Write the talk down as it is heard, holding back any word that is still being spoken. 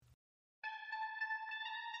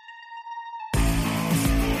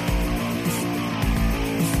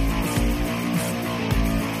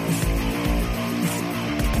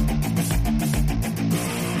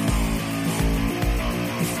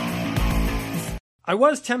I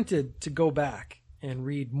was tempted to go back and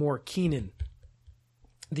read more Keenan,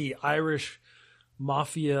 the Irish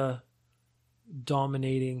mafia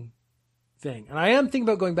dominating thing. And I am thinking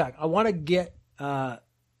about going back. I want to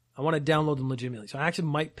download them legitimately. So I actually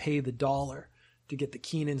might pay the $1 to get the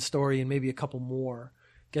Keenan story and maybe a couple more,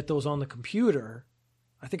 get those on the computer.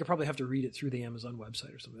 I think I probably have to read it through the Amazon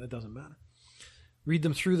website or something. That doesn't matter. Read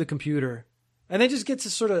them through the computer. And then just get to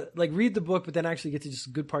sort of like read the book, but then actually get to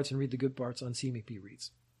just good parts and read the good parts on CMcB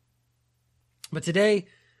Reads. But today,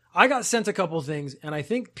 I got sent a couple things, and I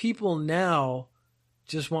think people now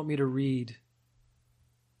just want me to read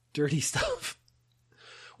dirty stuff,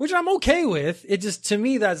 which I'm okay with. It just, to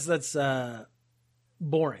me, that's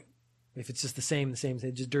boring. If it's just the same thing,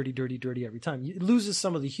 just dirty every time. It loses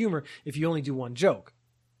some of the humor if you only do one joke.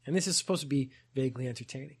 And this is supposed to be vaguely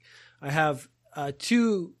entertaining. I have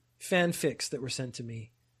 2 fanfics that were sent to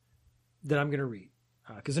me that I'm going to read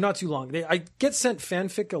because they're not too long. I get sent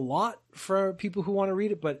fanfic a lot for people who want to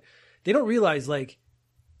read it, but they don't realize like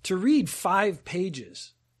to read 5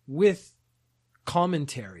 pages with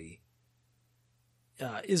commentary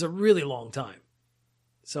is a really long time.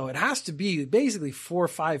 So it has to be basically 4 or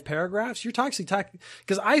 5 paragraphs. You're talking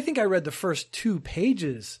because I think I read the first 2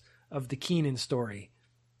 pages of the Keenan story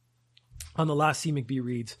on the last CMcB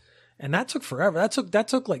Reads. And that took forever. That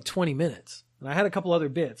took like 20 minutes. And I had a couple other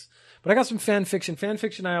bits. But I got some fan fiction. Fan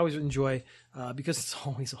fiction I always enjoy because it's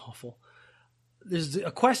always awful. There's a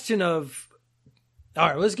question of... All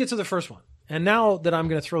right, let's get to the first one. And now that I'm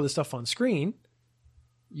going to throw this stuff on screen,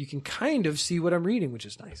 you can kind of see what I'm reading, which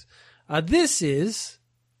is nice. This is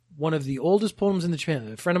one of the oldest poems in the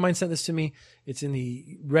Japan. A friend of mine sent this to me. It's in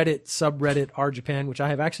the Reddit subreddit r/Japan, which I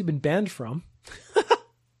have actually been banned from.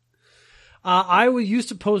 I used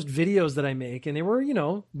to post videos that I make, and they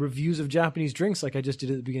were, reviews of Japanese drinks like I just did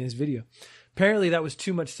at the beginning of this video. Apparently that was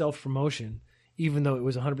too much self-promotion, even though it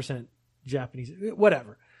was 100% Japanese.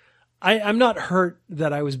 Whatever. I'm not hurt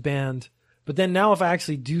that I was banned, but then now if I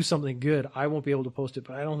actually do something good, I won't be able to post it.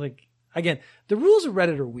 But I don't think, again, the rules of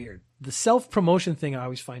Reddit are weird. The self-promotion thing I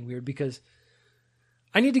always find weird because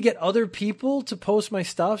I need to get other people to post my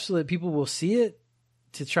stuff so that people will see it,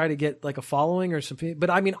 to try to get like a following or something. But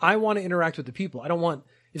I mean, I want to interact with the people. I don't want,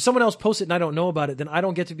 if someone else posts it and I don't know about it, then I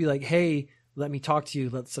don't get to be like, hey, let me talk to you.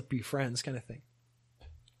 Let's be friends kind of thing.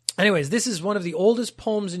 Anyways, this is one of the oldest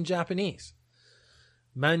poems in Japanese.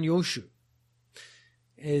 Manyoshu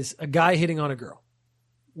is a guy hitting on a girl,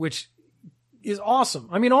 which is awesome.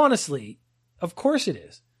 I mean, honestly, of course it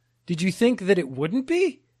is. Did you think that it wouldn't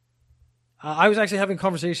be? I was actually having a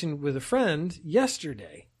conversation with a friend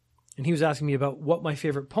yesterday, and he was asking me about what my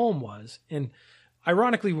favorite poem was. And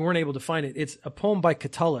ironically, we weren't able to find it. It's a poem by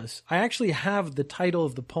Catullus. I actually have the title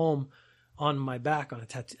of the poem on my back on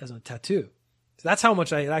as a tattoo. So that's how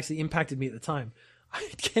much it actually impacted me at the time. I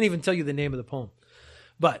can't even tell you the name of the poem.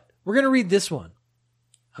 But we're going to read this one.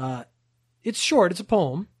 It's short. It's a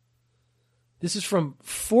poem. This is from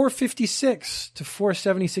 456 to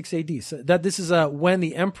 476 AD. So this is when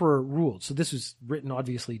the emperor ruled. So this was written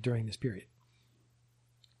obviously during this period.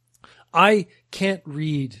 I can't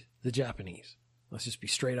read the Japanese. Let's just be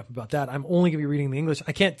straight up about that. I'm only going to be reading the English.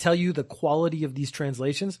 I can't tell you the quality of these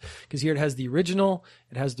translations because here it has the original,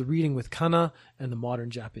 it has the reading with kana, and the modern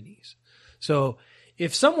Japanese. So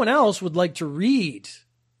if someone else would like to read,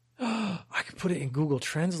 I could put it in Google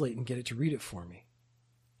Translate and get it to read it for me.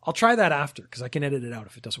 I'll try that after because I can edit it out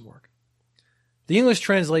if it doesn't work. The English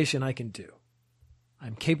translation I can do.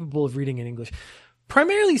 I'm capable of reading in English.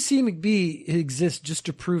 Primarily, CMcB exists just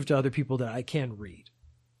to prove to other people that I can read.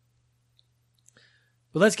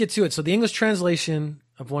 But let's get to it. So the English translation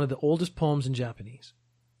of one of the oldest poems in Japanese.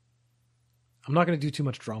 I'm not going to do too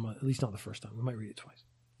much drama, at least not the first time. We might read it twice.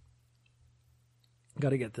 Got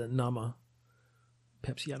to get the Nama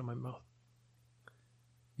Pepsi out of my mouth.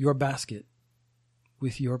 Your basket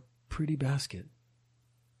with your pretty basket.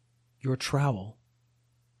 Your trowel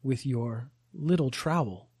with your little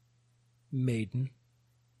trowel. Maiden,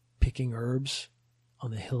 picking herbs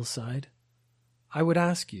on the hillside. I would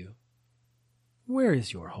ask you, where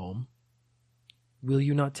is your home? Will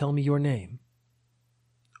you not tell me your name?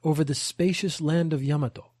 Over the spacious land of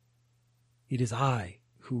Yamato, it is I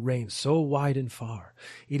who reign so wide and far.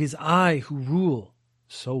 It is I who rule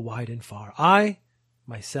so wide and far. I,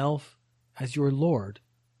 myself, as your lord,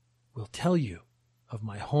 will tell you of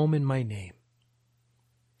my home and my name.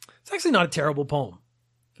 It's actually not a terrible poem,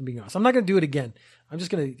 if I'm being honest. I'm not going to do it again. I'm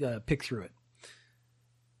just going to pick through it.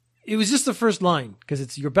 It was just the first line, because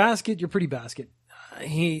it's your basket, your pretty basket.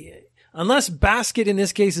 Unless basket in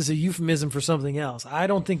this case is a euphemism for something else. I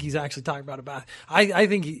don't think he's actually talking about a basket. I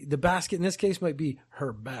think the basket in this case might be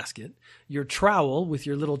her basket. Your trowel with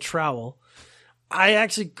your little trowel. I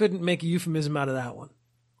actually couldn't make a euphemism out of that one.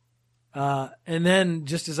 And then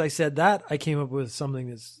just as I said that, I came up with something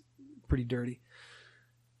that's pretty dirty.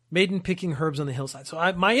 Maiden picking herbs on the hillside.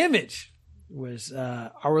 So my image was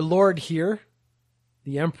our Lord here,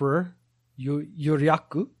 the Emperor,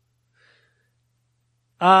 Yoryaku.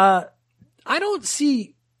 I don't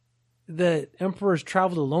see that emperors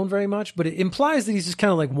traveled alone very much, but it implies that he's just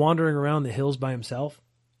kind of like wandering around the hills by himself.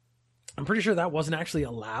 I'm pretty sure that wasn't actually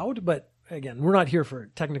allowed, but again, we're not here for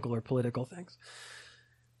technical or political things.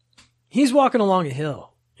 He's walking along a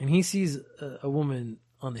hill and he sees a woman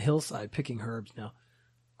on the hillside picking herbs. Now,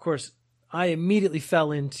 of course, I immediately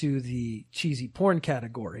fell into the cheesy porn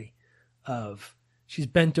category of she's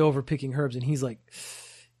bent over picking herbs and he's like,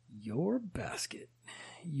 your basket.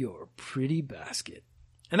 Your pretty basket.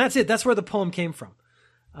 And that's it. That's where the poem came from.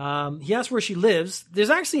 He asked where she lives.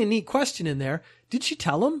 There's actually a neat question in there. Did she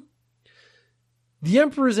tell him? The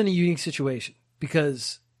emperor is in a unique situation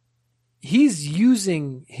because he's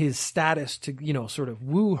using his status to, sort of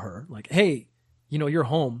woo her. Like, hey, your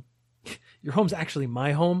home. Your home's actually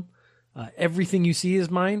my home. Everything you see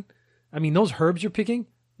is mine. I mean, those herbs you're picking,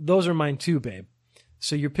 those are mine too, babe.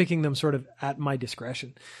 So you're picking them sort of at my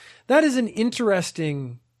discretion. That is an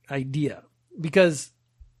interesting idea because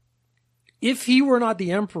if he were not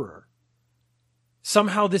the emperor,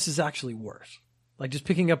 somehow this is actually worse. Like just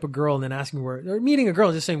picking up a girl and then asking or meeting a girl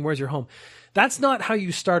and just saying, where's your home? That's not how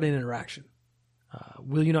you start an interaction.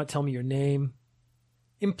 Will you not tell me your name?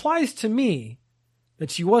 Implies to me that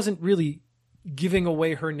she wasn't really giving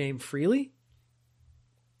away her name freely.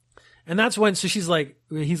 And that's when, so he's like,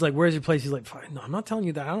 where's your place? He's like, fine, no, I'm not telling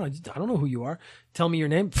you that. I don't know who you are. Tell me your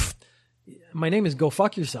name. Pfft, my name is Go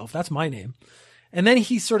Fuck Yourself. That's my name. And then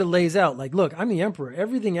he sort of lays out like, look, I'm the emperor.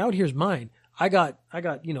 Everything out here is mine. I got,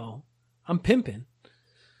 I'm pimping.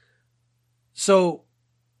 So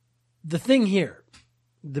the thing here,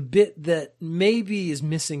 the bit that maybe is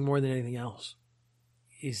missing more than anything else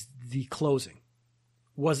is the closing.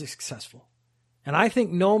 Was it successful? And I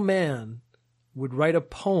think no man would write a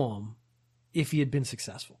poem if he had been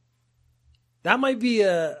successful. That might be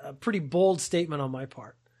a pretty bold statement on my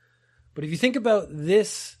part. But if you think about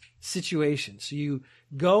this situation, so you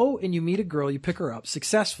go and you meet a girl, you pick her up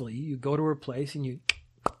successfully, you go to her place and you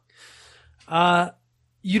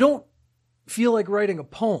don't feel like writing a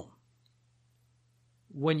poem.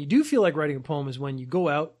 When you do feel like writing a poem is when you go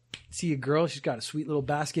out, see a girl, she's got a sweet little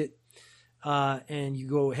basket, and you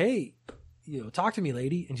go, hey, talk to me,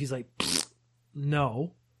 lady. And she's like,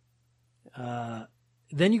 no.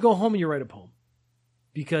 Then you go home and you write a poem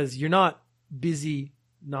because you're not busy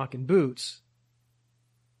knocking boots.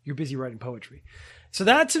 You're busy writing poetry. So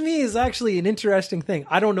that to me is actually an interesting thing.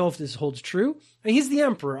 I don't know if this holds true. I mean, he's the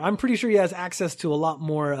emperor. I'm pretty sure he has access to a lot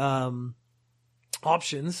more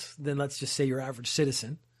options than, let's just say, your average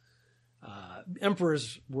citizen.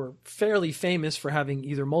 Emperors were fairly famous for having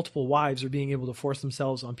either multiple wives or being able to force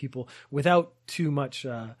themselves on people without too much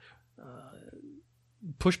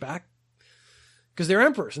pushback because they're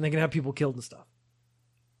emperors and they can have people killed and stuff.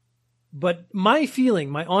 But my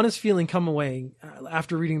honest feeling come away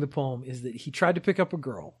after reading the poem is that he tried to pick up a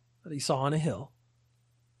girl that he saw on a hill,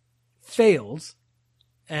 failed,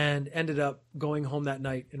 and ended up going home that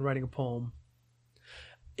night and writing a poem.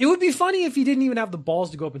 It would be funny if he didn't even have the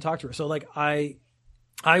balls to go up and talk to her. So like I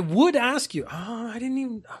would ask you,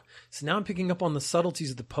 so now I'm picking up on the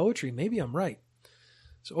subtleties of the poetry. Maybe I'm right.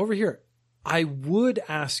 So over here, I would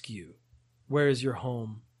ask you, where is your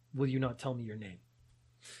home? Will you not tell me your name?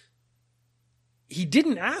 He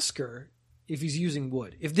didn't ask her if he's using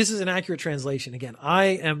would. If this is an accurate translation, again, I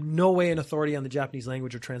am no way an authority on the Japanese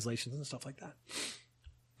language or translations and stuff like that.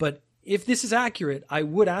 But if this is accurate, I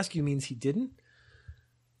would ask you means he didn't.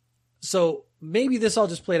 So maybe this all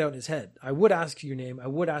just played out in his head. I would ask you your name. I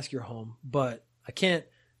would ask your home, but I can't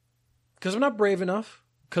because I'm not brave enough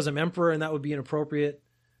because I'm emperor and that would be inappropriate.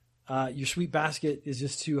 Your sweet basket is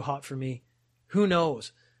just too hot for me. Who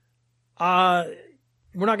knows?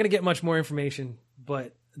 We're not going to get much more information,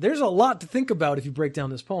 but there's a lot to think about if you break down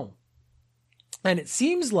this poem. And it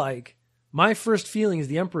seems like my first feeling is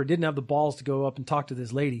the emperor didn't have the balls to go up and talk to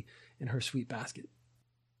this lady in her sweet basket.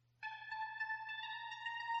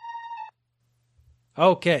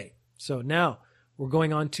 Okay, so now we're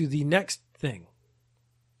going on to the next thing.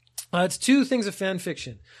 It's two things of fan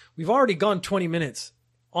fiction. We've already gone 20 minutes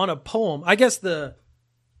on a poem. I guess the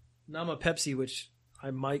Nama Pepsi, which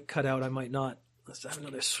I might cut out, I might not. Let's have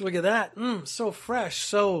another swig of that. So fresh,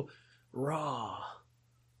 so raw.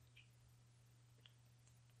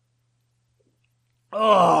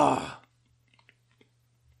 Oh.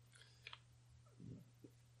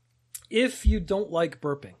 If you don't like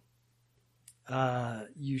burping,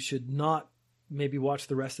 you should not maybe watch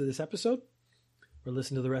the rest of this episode or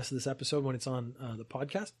listen to the rest of this episode when it's on the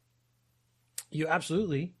podcast. You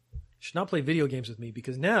absolutely should not play video games with me,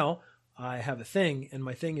 because now I have a thing, and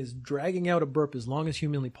my thing is dragging out a burp as long as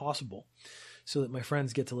humanly possible so that my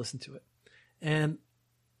friends get to listen to it. And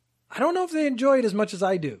I don't know if they enjoy it as much as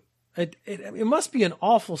I do. It must be an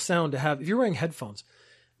awful sound to have. If you're wearing headphones,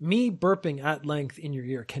 me burping at length in your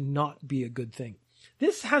ear cannot be a good thing.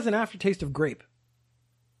 This has an aftertaste of grape.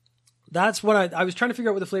 That's what I was trying to figure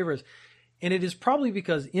out what the flavor is. And it is probably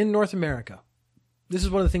because in North America, this is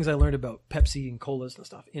one of the things I learned about Pepsi and colas and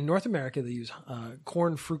stuff. In North America, they use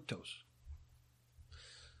corn fructose.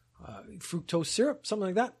 Fructose syrup, something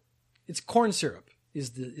like that. It's corn syrup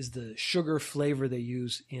is the sugar flavor they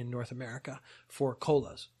use in North America for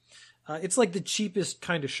colas. It's like the cheapest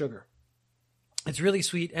kind of sugar. It's really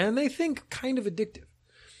sweet, and they think kind of addictive.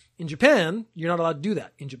 In Japan, you're not allowed to do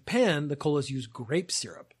that. In Japan, the colas use grape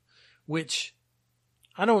syrup, which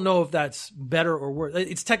I don't know if that's better or worse.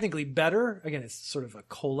 It's technically better. Again, it's sort of a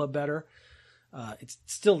cola better. It's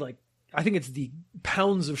still like, I think it's the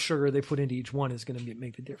pounds of sugar they put into each one is going to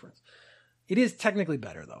make the difference. It is technically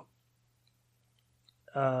better, though.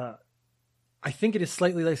 I think it is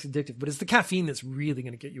slightly less addictive, but it's the caffeine that's really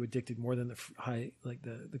going to get you addicted more than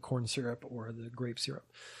the corn syrup or the grape syrup.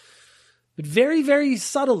 But very, very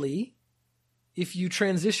subtly, if you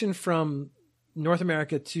transition from North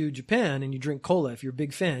America to Japan and you drink cola, if you're a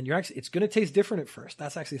big fan, it's going to taste different at first.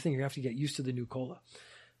 That's actually the thing. You have to get used to the new cola.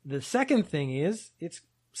 The second thing is it's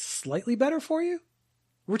slightly better for you.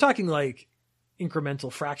 We're talking like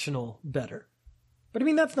incremental, fractional better. But I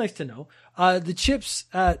mean, that's nice to know. The chips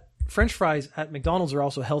at French fries at McDonald's are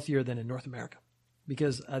also healthier than in North America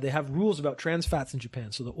because they have rules about trans fats in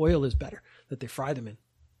Japan. So the oil is better that they fry them in.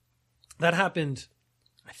 That happened,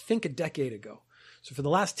 I think, a decade ago. So for the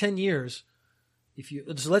last 10 years,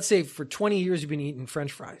 so let's say for 20 years you've been eating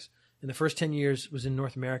French fries, and the first 10 years was in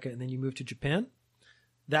North America, and then you moved to Japan,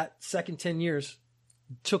 that second 10 years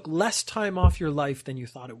took less time off your life than you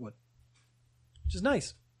thought it would, which is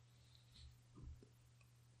nice.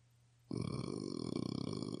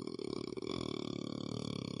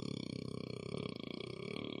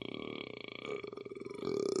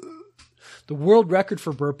 The world record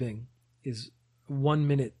for burping is 1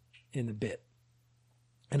 minute in a bit.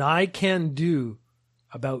 And I can do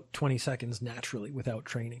about 20 seconds naturally without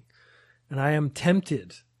training. And I am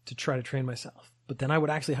tempted to try to train myself, but then I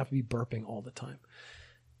would actually have to be burping all the time.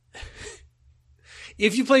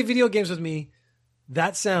 If you play video games with me,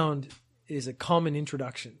 that sound is a common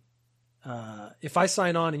introduction. If I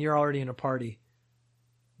sign on and you're already in a party,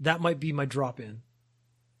 that might be my drop in.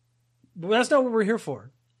 But that's not what we're here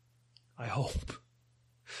for. I hope.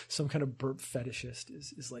 Some kind of burp fetishist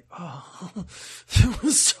is like, oh, that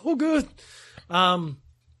was so good.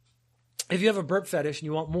 If you have a burp fetish and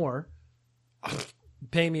you want more,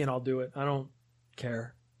 pay me and I'll do it. I don't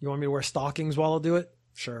care. You want me to wear stockings while I'll do it?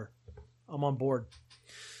 Sure. I'm on board.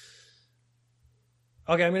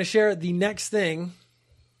 Okay, I'm going to share the next thing,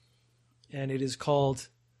 and it is called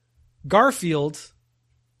Garfield,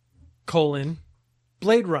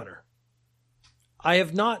 Blade Runner. I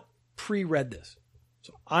have not pre-read this.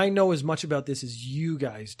 So I know as much about this as you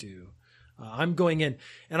guys do. I'm going in.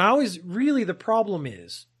 And the problem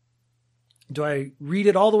is, do I read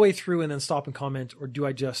it all the way through and then stop and comment, or do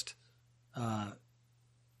I just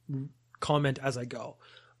comment as I go?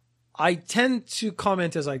 I tend to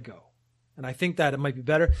comment as I go. And I think that it might be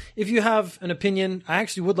better. If you have an opinion, I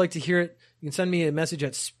actually would like to hear it. You can send me a message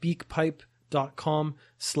at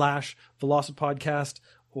speakpipe.com/velocipodcast,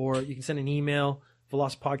 or you can send an email,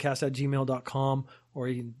 velocipodcast@gmail.com, or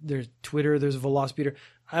there's Twitter, there's a Velocipeter.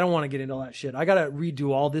 I don't want to get into all that shit. I got to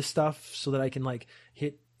redo all this stuff so that I can like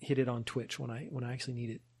hit it on Twitch when I actually need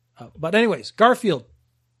it. But anyways, Garfield,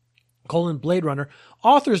 Blade Runner,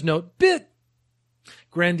 author's note, bit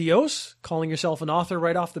grandiose, calling yourself an author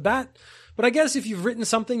right off the bat. But I guess if you've written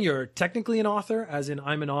something, you're technically an author, as in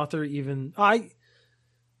I'm an author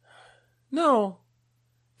No,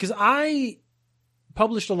 because I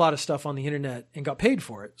published a lot of stuff on the internet and got paid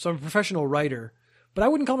for it. So I'm a professional writer, but I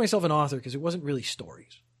wouldn't call myself an author because it wasn't really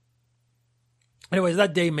stories. Anyways,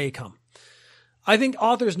 that day may come. I think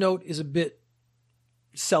author's note is a bit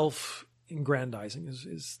self-aggrandizing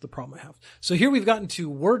is the problem I have. So here we've gotten to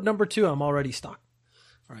word number 2. I'm already stuck.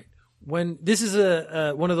 All right. This is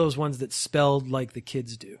one of those ones that's spelled like the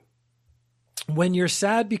kids do. When you're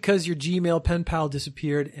sad because your Gmail pen pal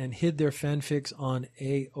disappeared and hid their fanfics on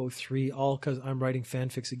AO3, all because I'm writing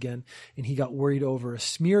fanfics again, and he got worried over a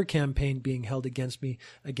smear campaign being held against me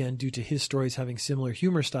again due to his stories having similar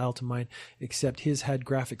humor style to mine, except his had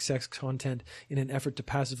graphic sex content in an effort to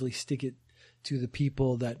passively stick it to the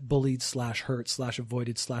people that bullied / hurt /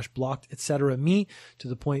 avoided / blocked, etc. me, to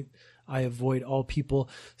the point I avoid all people.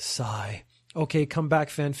 Sigh. Okay, come back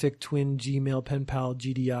fanfic, twin, Gmail, pen pal,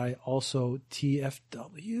 GDI, also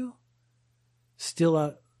TFW?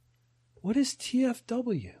 Still what is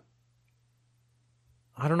TFW?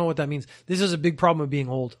 I don't know what that means. This is a big problem of being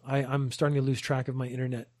old. I'm starting to lose track of my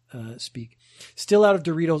internet speak. Still out of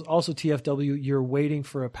Doritos, also TFW. You're waiting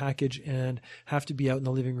for a package and have to be out in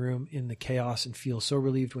the living room in the chaos and feel so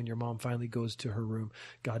relieved when your mom finally goes to her room.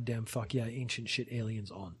 Goddamn fuck yeah, ancient shit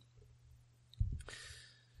aliens on.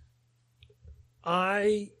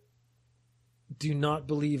 I do not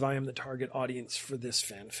believe I am the target audience for this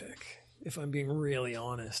fanfic, if I'm being really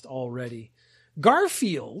honest already.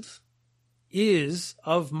 Garfield is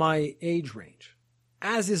of my age range,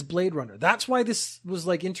 as is Blade Runner. That's why this was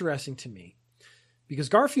like interesting to me, because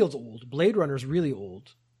Garfield's old, Blade Runner's really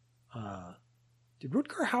old. Did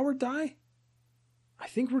Rutger Hauer die? I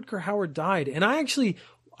think Rutger Hauer died, and I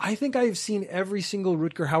think I've seen every single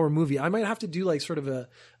Rutger Hauer movie. I might have to do like sort of a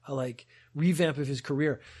like revamp of his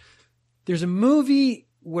career. There's a movie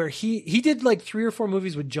where he did like 3 or 4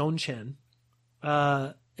 movies with Joan Chen.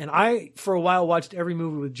 And I, for a while, watched every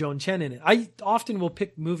movie with Joan Chen in it. I often will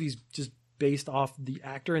pick movies just based off the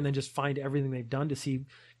actor and then just find everything they've done to see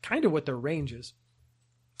kind of what their range is.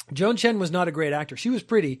 Joan Chen was not a great actor. She was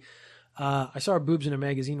pretty. I saw her boobs in a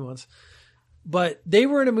magazine once. But they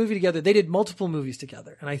were in a movie together. They did multiple movies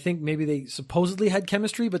together. And I think maybe they supposedly had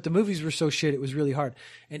chemistry, but the movies were so shit, it was really hard.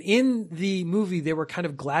 And in the movie, they were kind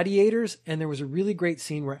of gladiators. And there was a really great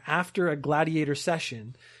scene where after a gladiator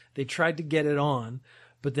session, they tried to get it on,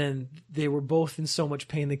 but then they were both in so much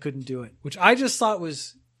pain they couldn't do it, which I just thought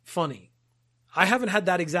was funny. I haven't had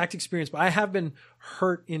that exact experience, but I have been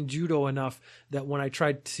hurt in judo enough that when I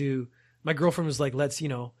tried to, my girlfriend was like, let's,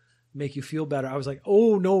 make you feel better. I was like,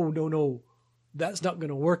 oh, no. That's not going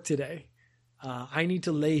to work today. I need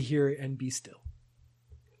to lay here and be still.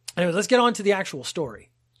 Anyway, let's get on to the actual story.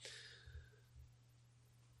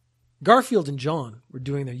 Garfield and John were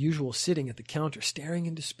doing their usual sitting at the counter, staring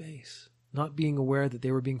into space, not being aware that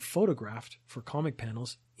they were being photographed for comic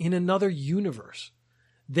panels in another universe.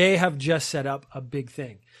 They have just set up a big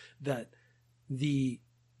thing, that the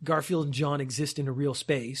Garfield and John exist in a real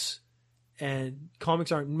space, and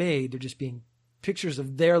comics aren't made. They're just being pictures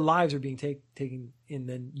of their lives are being taken and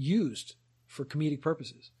then used for comedic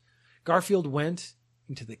purposes. Garfield went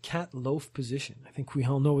into the cat loaf position. I think we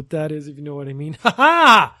all know what that is, if you know what I mean. Ha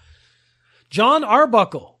ha! John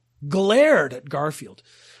Arbuckle glared at Garfield.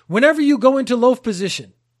 Whenever you go into loaf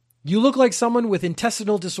position, you look like someone with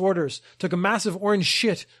intestinal disorders took a massive orange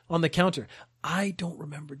shit on the counter. I don't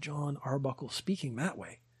remember John Arbuckle speaking that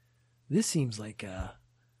way. This seems like a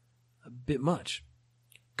bit much.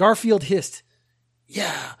 Garfield hissed,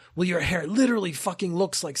 "Yeah, well, your hair literally fucking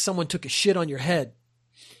looks like someone took a shit on your head."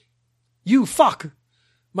 "You fuck!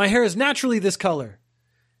 My hair is naturally this color.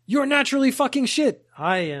 You're naturally fucking shit."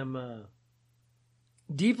 I am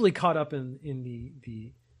deeply caught up in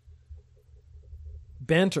the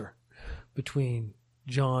banter between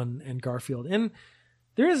John and Garfield. And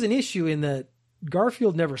there is an issue in that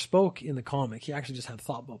Garfield never spoke in the comic. He actually just had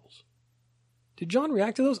thought bubbles. Did John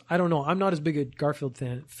react to those? I don't know. I'm not as big a Garfield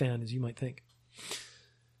fan as you might think.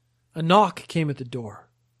 A knock came at the door.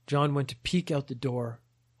 John went to peek out the door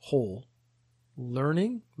hole,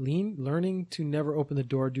 learning to never open the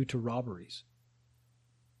door due to robberies.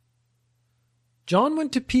 John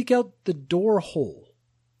went to peek out the door hole.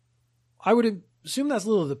 I would assume that's a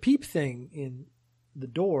little of the peep thing in the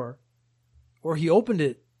door, or he opened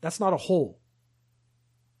it. That's not a hole.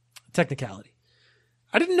 Technicality.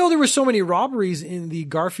 I didn't know there were so many robberies in the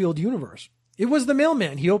Garfield universe. It was the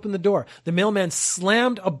mailman. He opened the door. The mailman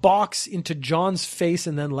slammed a box into John's face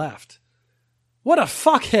and then left. "What a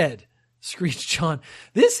fuckhead," screeched John.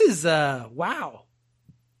 This is, wow.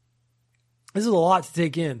 This is a lot to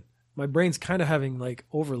take in. My brain's kind of having like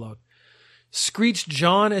overload. Screeched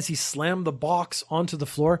John as he slammed the box onto the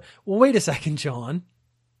floor. Well, wait a second, John.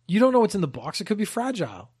 You don't know what's in the box. It could be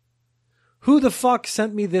fragile. Who the fuck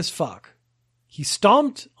sent me this fuck? He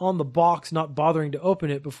stomped on the box, not bothering to open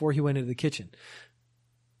it before he went into the kitchen.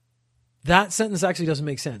 That sentence actually doesn't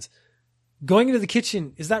make sense. Going into the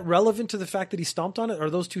kitchen, is that relevant to the fact that he stomped on it? Are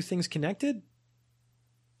those two things connected?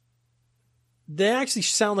 They actually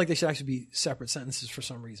sound like they should actually be separate sentences for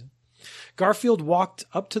some reason. Garfield walked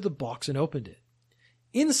up to the box and opened it.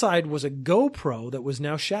 Inside was a GoPro that was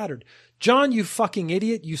now shattered. John, you fucking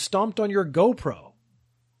idiot, you stomped on your GoPro.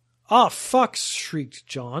 Ah, fuck, shrieked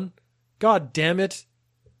John. God damn it.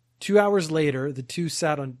 2 hours later, the two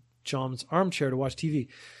sat on John's armchair to watch TV.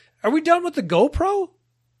 Are we done with the GoPro?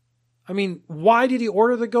 I mean, why did he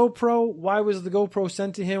order the GoPro? Why was the GoPro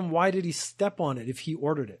sent to him? Why did he step on it if he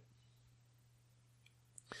ordered it?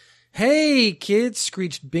 Hey, kids,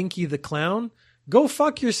 screeched Binky the clown. Go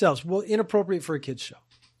fuck yourselves. Well, inappropriate for a kid's show.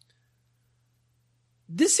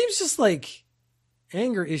 This seems just like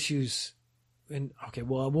anger issues. And okay,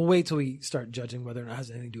 well, we'll wait till we start judging whether or not it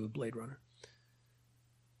has anything to do with Blade Runner.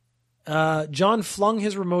 John flung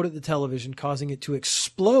his remote at the television, causing it to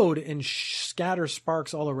explode and scatter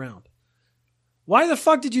sparks all around. Why the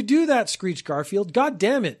fuck did you do that? Screeched Garfield. God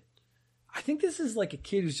damn it. I think this is like a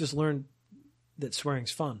kid who's just learned that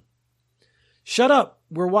swearing's fun. Shut up.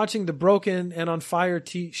 We're watching the broken and on fire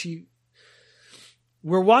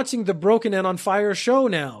We're watching the broken and on fire show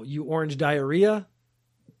now, you orange diarrhea.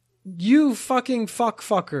 You fucking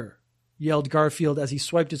fucker, yelled Garfield as he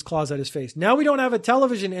swiped his claws at his face. Now we don't have a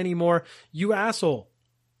television anymore, you asshole.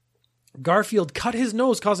 Garfield cut his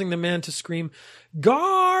nose, causing the man to scream, Garfield!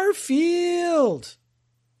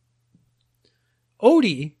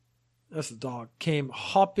 Odie, that's the dog, came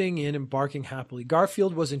hopping in and barking happily.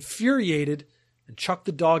 Garfield was infuriated and chucked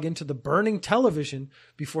the dog into the burning television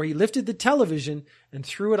before he lifted the television and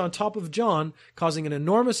threw it on top of John, causing an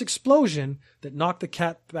enormous explosion that knocked the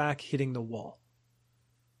cat back, hitting the wall.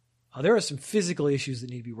 There are some physical issues that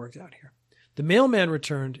need to be worked out here. The mailman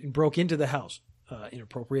returned and broke into the house.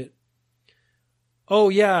 Inappropriate. Oh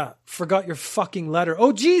yeah, forgot your fucking letter.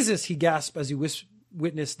 Oh Jesus, he gasped as he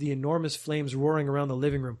witnessed the enormous flames roaring around the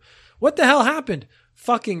living room. What the hell happened?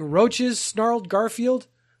 Fucking roaches, snarled Garfield.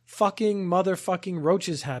 Fucking motherfucking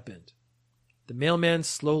roaches happened. The mailman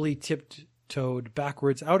slowly tiptoed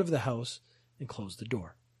backwards out of the house and closed the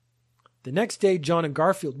door. The next day, John and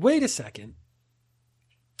Garfield... Wait a second.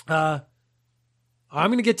 I'm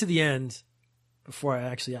going to get to the end before I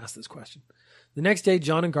actually ask this question. The next day,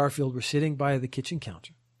 John and Garfield were sitting by the kitchen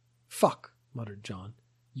counter. Fuck, muttered John.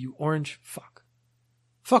 You orange fuck.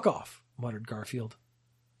 Fuck off, muttered Garfield.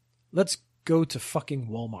 Let's go to fucking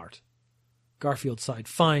Walmart. Garfield sighed.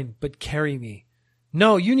 Fine, but carry me.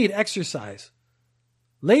 No, you need exercise.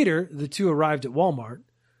 Later, the two arrived at Walmart.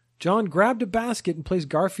 John grabbed a basket and placed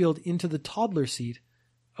Garfield into the toddler seat.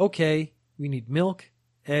 Okay, we need milk,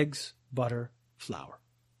 eggs, butter, flour.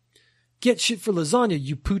 Get shit for lasagna,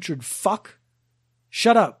 you putrid fuck.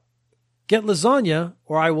 Shut up. Get lasagna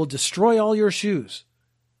or I will destroy all your shoes.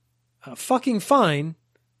 Fucking fine.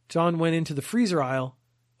 John went into the freezer aisle,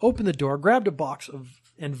 opened the door, grabbed a box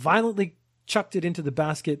and violently chucked it into the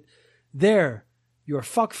basket. There, your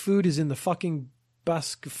fuck food is in the fucking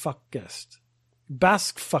Basque-fuckest.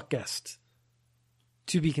 Basque-fuckest.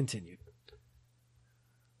 To be continued.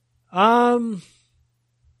 I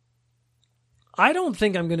don't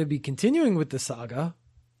think I'm going to be continuing with the saga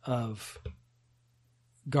of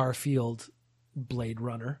Garfield Blade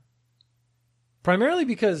Runner. Primarily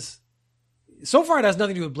because so far it has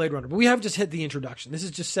nothing to do with Blade Runner, but we have just hit the introduction. This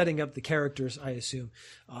is just setting up the characters, I assume,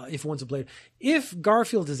 if one's a Blade. If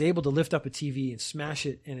Garfield is able to lift up a TV and smash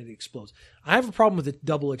it and it explodes, I have a problem with the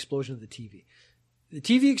double explosion of the TV. The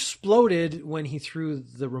TV exploded when he threw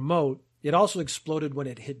the remote. It also exploded when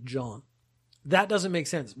it hit John. That doesn't make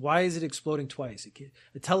sense. Why is it exploding twice?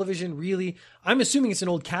 The television really... I'm assuming it's an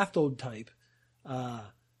old cathode type,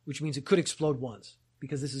 which means it could explode once,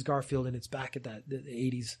 because this is Garfield and it's back at the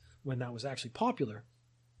 80s when that was actually popular.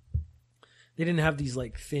 They didn't have these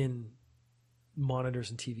like thin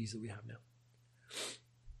monitors and TVs that we have now.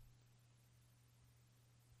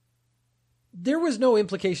 There was no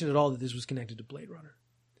implication at all that this was connected to Blade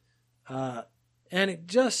Runner. And it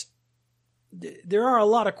just... There are a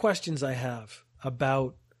lot of questions I have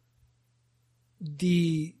about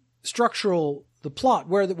the plot,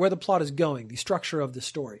 where the plot is going, the structure of the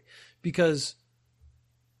story. Because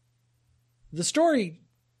the story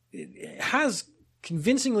has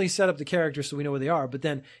convincingly set up the characters so we know where they are, but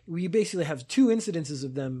then we basically have two incidences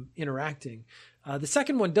of them interacting. The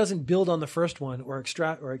second one doesn't build on the first one or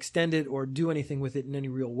extend it or do anything with it in any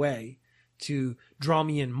real way to draw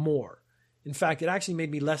me in more. In fact, it actually made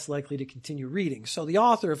me less likely to continue reading. So the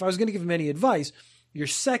author, if I was going to give him any advice, your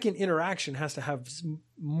second interaction has to have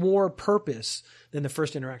more purpose than the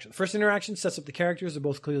first interaction. The first interaction sets up the characters. They're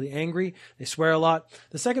both clearly angry. They swear a lot.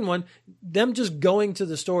 The second one, them just going to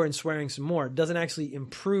the store and swearing some more doesn't actually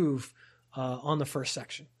improve on the first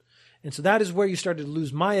section. And so that is where you started to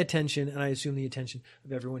lose my attention, and I assume the attention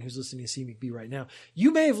of everyone who's listening to CMcB right now. You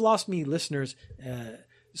may have lost me, listeners,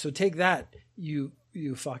 so take that. you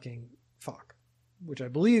fucking fuck, which I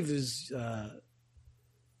believe is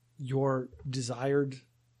your desired,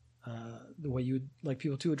 the way you would like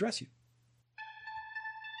people to address you.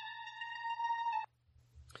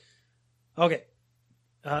 Okay.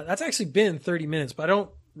 That's actually been 30 minutes, but I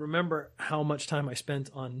don't remember how much time I spent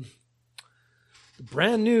on the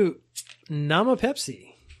brand new Nama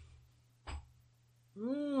Pepsi.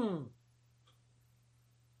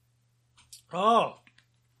 Oh,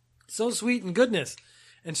 so sweet and goodness,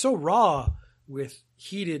 and so raw with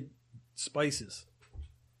heated spices.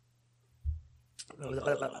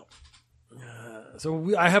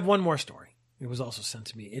 I have one more story. It was also sent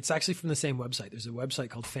to me. It's actually from the same website. There's a website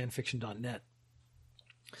called fanfiction.net.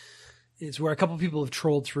 It's where a couple people have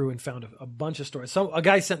trolled through and found a bunch of stories. A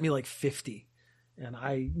guy sent me like 50, and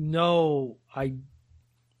I know I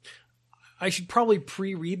should probably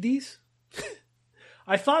pre-read these.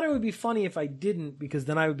 I thought it would be funny if I didn't, because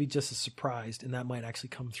then I would be just as surprised, and that might actually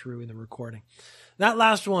come through in the recording. That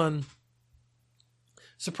last one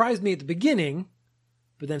surprised me at the beginning,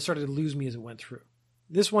 but then started to lose me as it went through.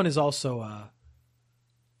 This one is also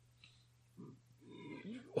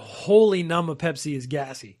holy Nama Pepsi is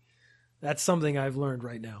gassy. That's something I've learned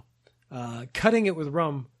right now. Cutting it with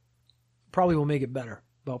rum probably will make it better,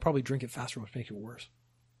 but I'll probably drink it faster, which makes it worse.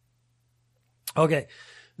 Okay.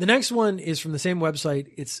 The next one is from the same website.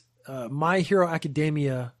 It's My Hero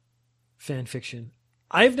Academia fan fiction.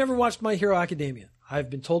 I've never watched My Hero Academia. I've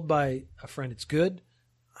been told by a friend it's good.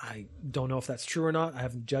 I don't know if that's true or not. I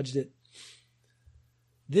haven't judged it.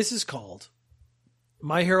 This is called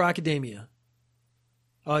My Hero Academia.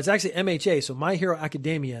 Oh, it's actually MHA, so My Hero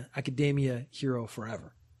Academia, Academia Hero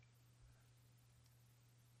Forever.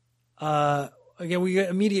 Again, we get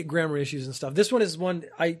immediate grammar issues and stuff. This one is one,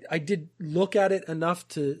 I did look at it enough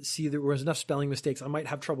to see there was enough spelling mistakes. I might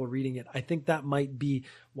have trouble reading it. I think that might be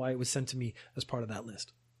why it was sent to me as part of that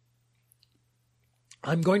list.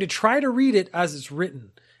 I'm going to try to read it as it's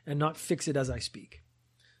written and not fix it as I speak.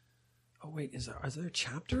 Oh, wait, are there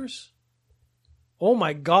chapters? Oh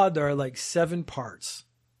my God, there are like 7 parts.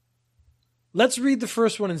 Let's read the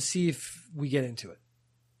first one and see if we get into it.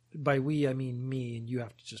 By we, I mean me, and you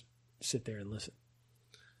have to just sit there and listen.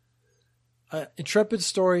 Intrepid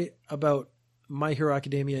story about My Hero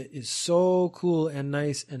Academia is so cool and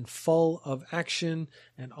nice and full of action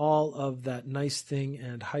and all of that nice thing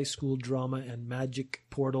and high school drama and magic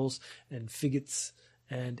portals and figgets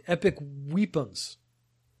and epic weapons.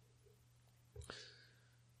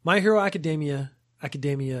 My Hero Academia,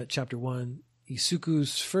 Academia Chapter 1,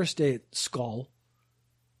 Isuku's first day at school.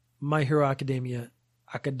 My Hero Academia,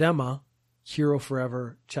 Academa, Hero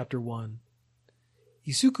Forever, Chapter 1.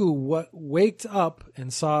 Isuku waked up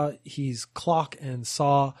and saw his clock and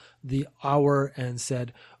saw the hour and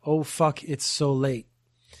said, "Oh fuck, it's so late."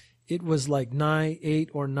 It was like 8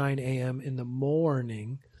 or 9 a.m. in the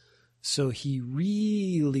morning, so he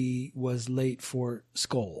really was late for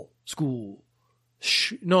school. It's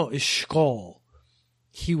school.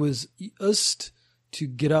 He was used to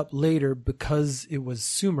get up later because it was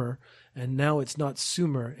summer, and now it's not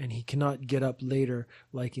summer, and he cannot get up later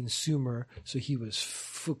like in summer, so he was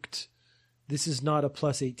fucked. This is not a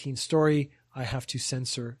plus 18 story. I have to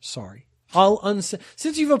censor. Sorry.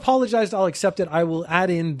 Since you've apologized, I'll accept it. I will add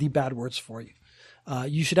in the bad words for you.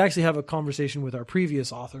 You should actually have a conversation with our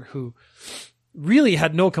previous author who really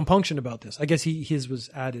had no compunction about this. I guess his was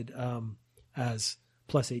added as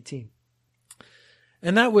plus 18.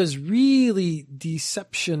 And that was really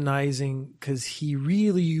deceptionizing because he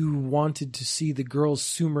really wanted to see the girl's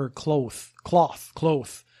sumer cloth,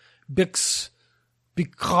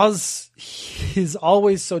 because he's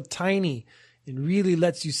always so tiny and really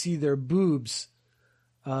lets you see their boobs.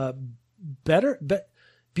 Better,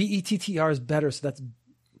 BETTR is better, so that's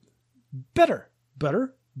better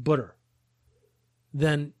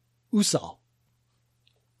than Usal.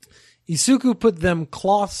 Isuku put them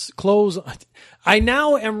clothes. I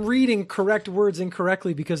now am reading correct words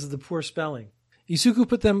incorrectly because of the poor spelling.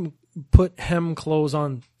 Isuku put hem clothes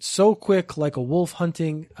on so quick like a wolf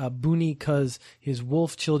hunting a boonie cause his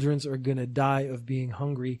wolf childrens are gonna die of being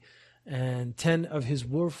hungry, and 10 of his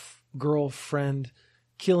wolf girlfriend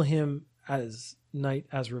kill him as night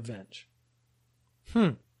as revenge.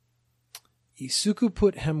 Isuku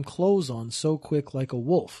put hem clothes on so quick like a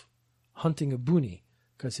wolf hunting a boonie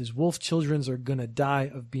because his wolf childrens are gonna die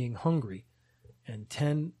of being hungry, and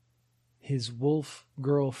 10 his wolf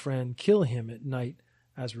girlfriend kill him at night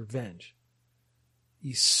as revenge.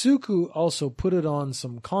 Isuku also put it on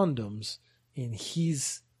some condoms in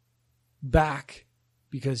his back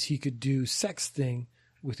because he could do sex thing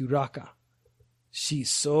with Uraka.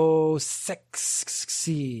 She's so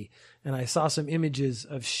sexy. and I saw some images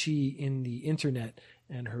of she in the internet,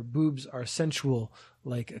 and her boobs are sensual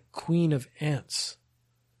like a queen of ants,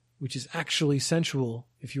 which is actually sensual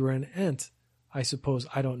if you were an ant, I suppose.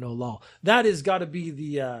 I don't know, lol. That has got to be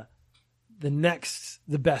the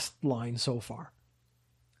best line so far.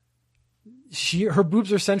 Her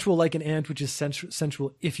boobs are sensual like an ant, which is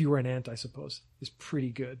sensual if you were an ant, I suppose, is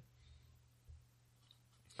pretty good.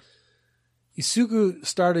 Isuku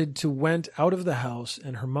started to went out of the house,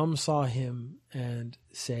 and her mum saw him and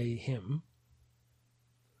say him.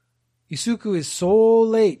 Isuku is so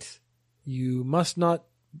late. You must not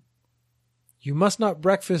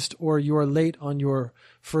breakfast, or you are late on your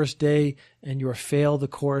first day, and you are fail the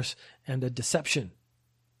course and a deception.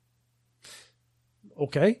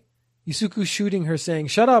 Okay. Isuku shooting her, saying,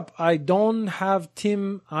 "Shut up, I don't have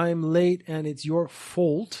Tim, I'm late and it's your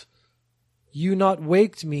fault. You not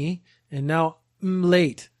waked me and now I'm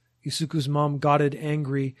late." Isuku's mom got it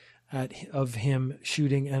angry of him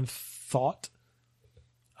shooting and thought,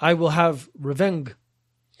 "I will have revenge."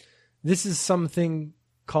 This is something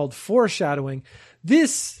called foreshadowing.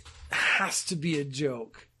 This has to be a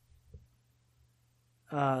joke.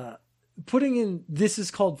 Putting in "this is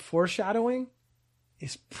called foreshadowing"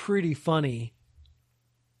 is pretty funny.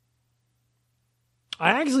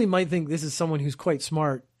 I actually might think this is someone who's quite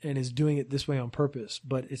smart and is doing it this way on purpose,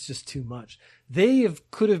 but it's just too much.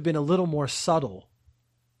 Could have been a little more subtle.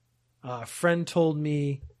 A friend told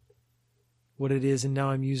me what it is, and now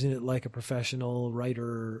I'm using it like a professional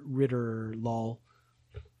writer, lol.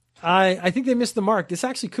 I think they missed the mark. This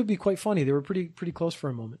actually could be quite funny. They were pretty close for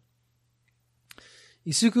a moment.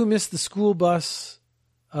 Isuku missed the school bus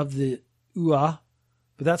of the UA,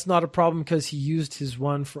 but that's not a problem because he used his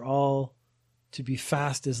one for all to be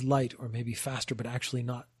fast as light, or maybe faster, but actually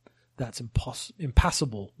not. That's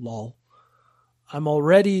impassable, lol. I'm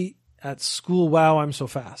already at school. Wow, I'm so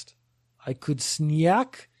fast. I could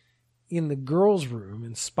sneak in the girls' room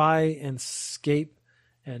and spy and escape,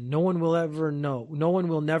 and no one will ever know. No one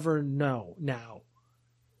will never know now.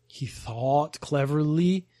 He thought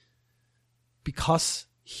cleverly because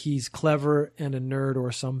he's clever and a nerd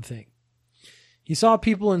or something. He saw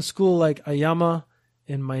people in school like Ayama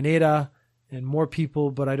and Maineta and more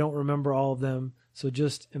people, but I don't remember all of them. So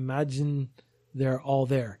just imagine they're all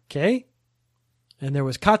there, okay? And there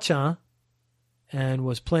was Kacha, and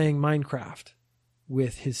was playing Minecraft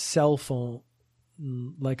with his cell phone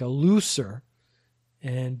like a loser,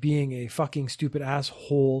 and being a fucking stupid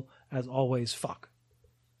asshole as always. Fuck.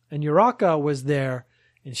 And Yuraka was there,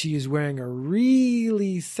 and she is wearing a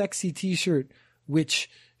really sexy t-shirt which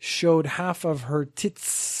showed half of her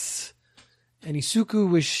tits. And Isuku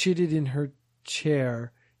was shitted in her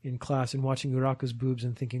chair in class and watching Uraka's boobs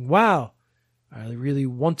and thinking, wow, I really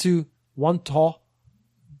want to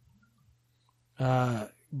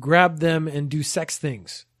grab them and do sex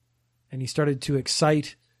things. And he started to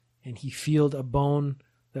excite, and he felt a bone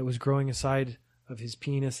that was growing inside of his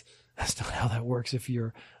penis. That's not how that works if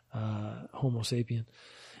you're Homo sapien.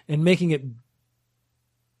 And making it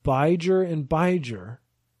biger,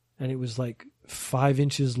 and it was like 5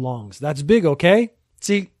 inches long. So that's big, okay?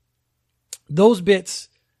 See, those bits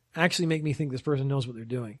actually make me think this person knows what they're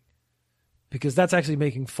doing, because that's actually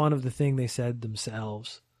making fun of the thing they said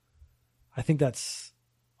themselves. I think that's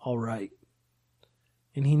all right.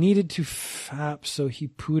 And he needed to fap, so he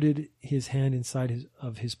putted his hand inside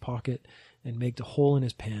of his pocket and made a hole in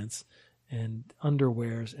his pants and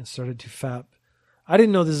underwears and started to fap. I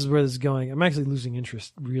didn't know this is where this is going. I'm actually losing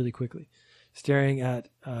interest really quickly, staring at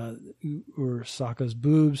Urasaka's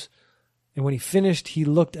boobs. And when he finished, he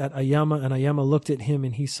looked at Ayama, and Ayama looked at him,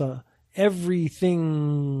 and he saw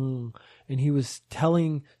everything. And he was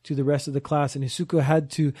telling to the rest of the class, and Isuku had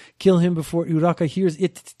to kill him before Uraka hears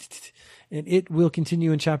it. And it will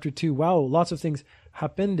continue in chapter 2. Wow, lots of things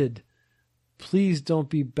happened. Please don't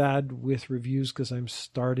be bad with reviews, because I'm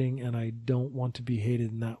starting and I don't want to be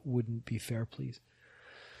hated, and that wouldn't be fair, please.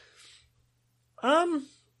 I'm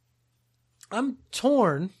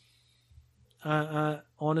torn.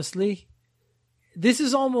 Honestly, this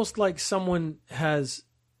is almost like someone has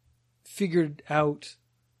figured out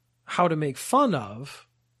how to make fun of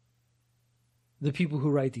the people who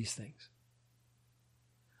write these things.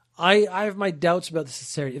 I have my doubts about the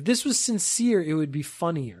sincerity. If this was sincere, it would be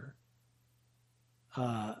funnier.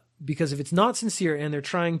 Because if it's not sincere and they're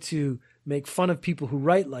trying to make fun of people who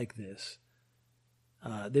write like this,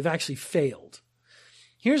 they've actually failed.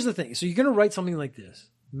 Here's the thing. So you're going to write something like this,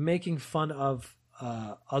 making fun of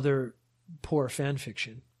other poor fan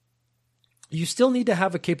fiction. You still need to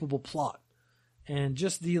have a capable plot. And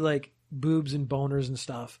just the like boobs and boners and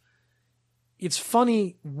stuff, it's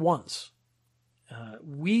funny once.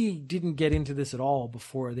 We didn't get into this at all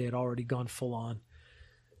before they had already gone full on.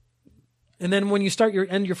 And then when you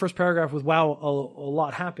end your first paragraph with, wow, a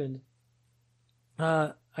lot happened.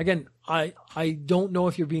 Again, I don't know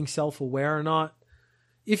if you're being self-aware or not.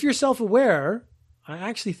 If you're self-aware, I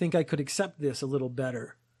actually think I could accept this a little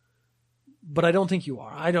better. But I don't think you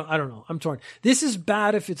are. I don't know. I'm torn. This is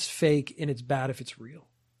bad if it's fake, and it's bad if it's real.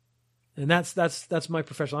 And that's my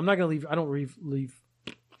professional. I'm not going to leave.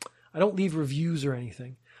 I don't leave reviews or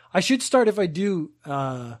anything. I should start, if I do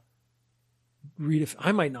I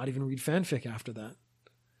might not even read fanfic after that.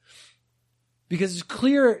 Because it's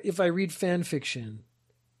clear if I read fan fiction,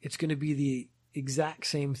 it's going to be the exact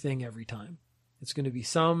same thing every time. It's going to be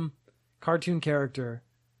some cartoon character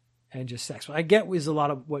and just sex. What I get is a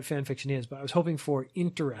lot of what fan fiction is, but I was hoping for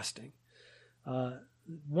interesting. I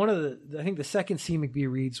think the second CMcB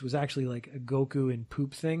reads was actually like a Goku and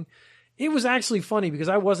poop thing. It was actually funny because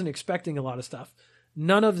I wasn't expecting a lot of stuff.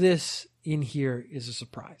 None of this in here is a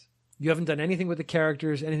surprise. You haven't done anything with the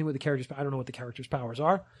characters, I don't know what the characters' powers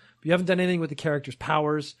are, but you haven't done anything with the characters'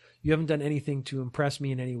 powers. You haven't done anything to impress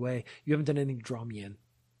me in any way. You haven't done anything to draw me in.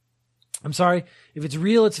 I'm sorry. If it's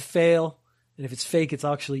real, it's a fail. And if it's fake, it's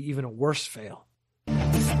actually even a worse fail.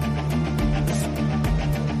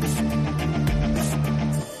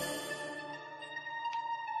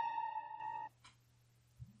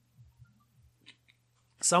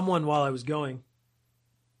 Someone, while I was going,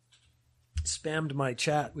 spammed my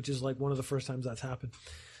chat, which is like one of the first times that's happened.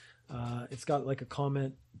 It's got like a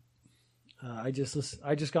comment. I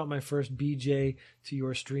just got my first BJ to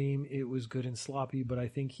your stream. It was good and sloppy, but I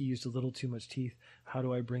think he used a little too much teeth. How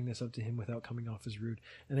do I bring this up to him without coming off as rude?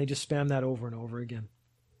 And they just spam that over and over again.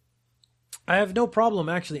 I have no problem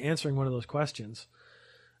actually answering one of those questions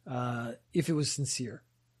if it was sincere.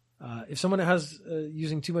 If someone has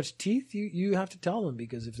using too much teeth, you have to tell them,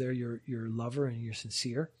 because if they're your lover and you're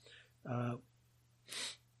sincere,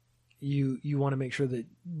 you want to make sure that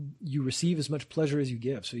you receive as much pleasure as you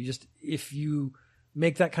give. So if you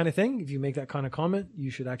make that kind of thing, if you make that kind of comment,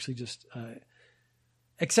 you should actually just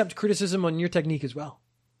accept criticism on your technique as well.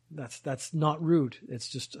 That's not rude. It's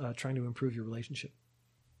just trying to improve your relationship.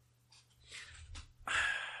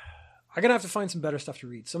 I'm gonna have to find some better stuff to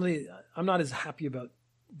read. I'm not as happy about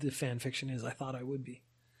the fan fiction as I thought I would be.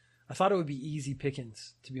 I thought it would be easy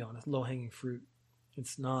pickings, to be honest, low hanging fruit.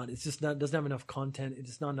 It's not. It's just not. Doesn't have enough content.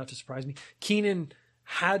 It's not enough to surprise me. Keenan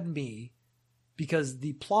had me because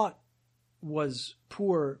the plot was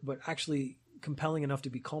poor, but actually compelling enough to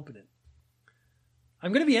be competent.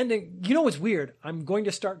 I'm going to be ending. You know what's weird? I'm going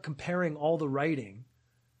to start comparing all the writing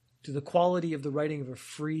to the quality of the writing of a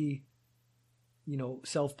free,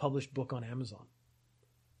 self-published book on Amazon.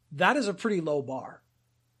 That is a pretty low bar.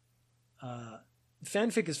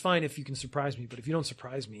 Fanfic is fine if you can surprise me, but if you don't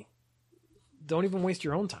surprise me, don't even waste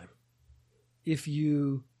your own time. If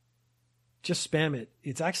you just spam it,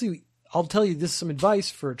 it's actually, I'll tell you, this is some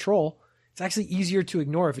advice for a troll. It's actually easier to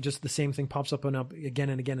ignore if it just the same thing pops up and up again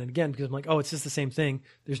and again and again, because I'm like, oh, it's just the same thing.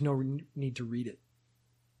 There's no need to read it.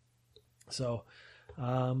 So,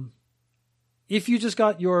 if you just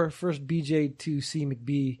got your first BJ to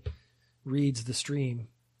CMcB reads the stream,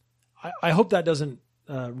 I hope that doesn't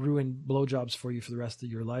ruin blowjobs for you for the rest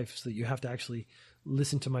of your life, so that you have to actually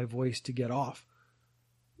listen to my voice to get off,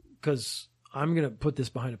 because I'm going to put this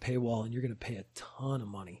behind a paywall and you're going to pay a ton of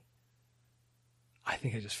money. I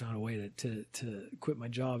think I just found a way to quit my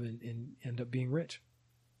job and end up being rich.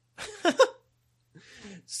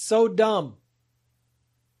 So dumb.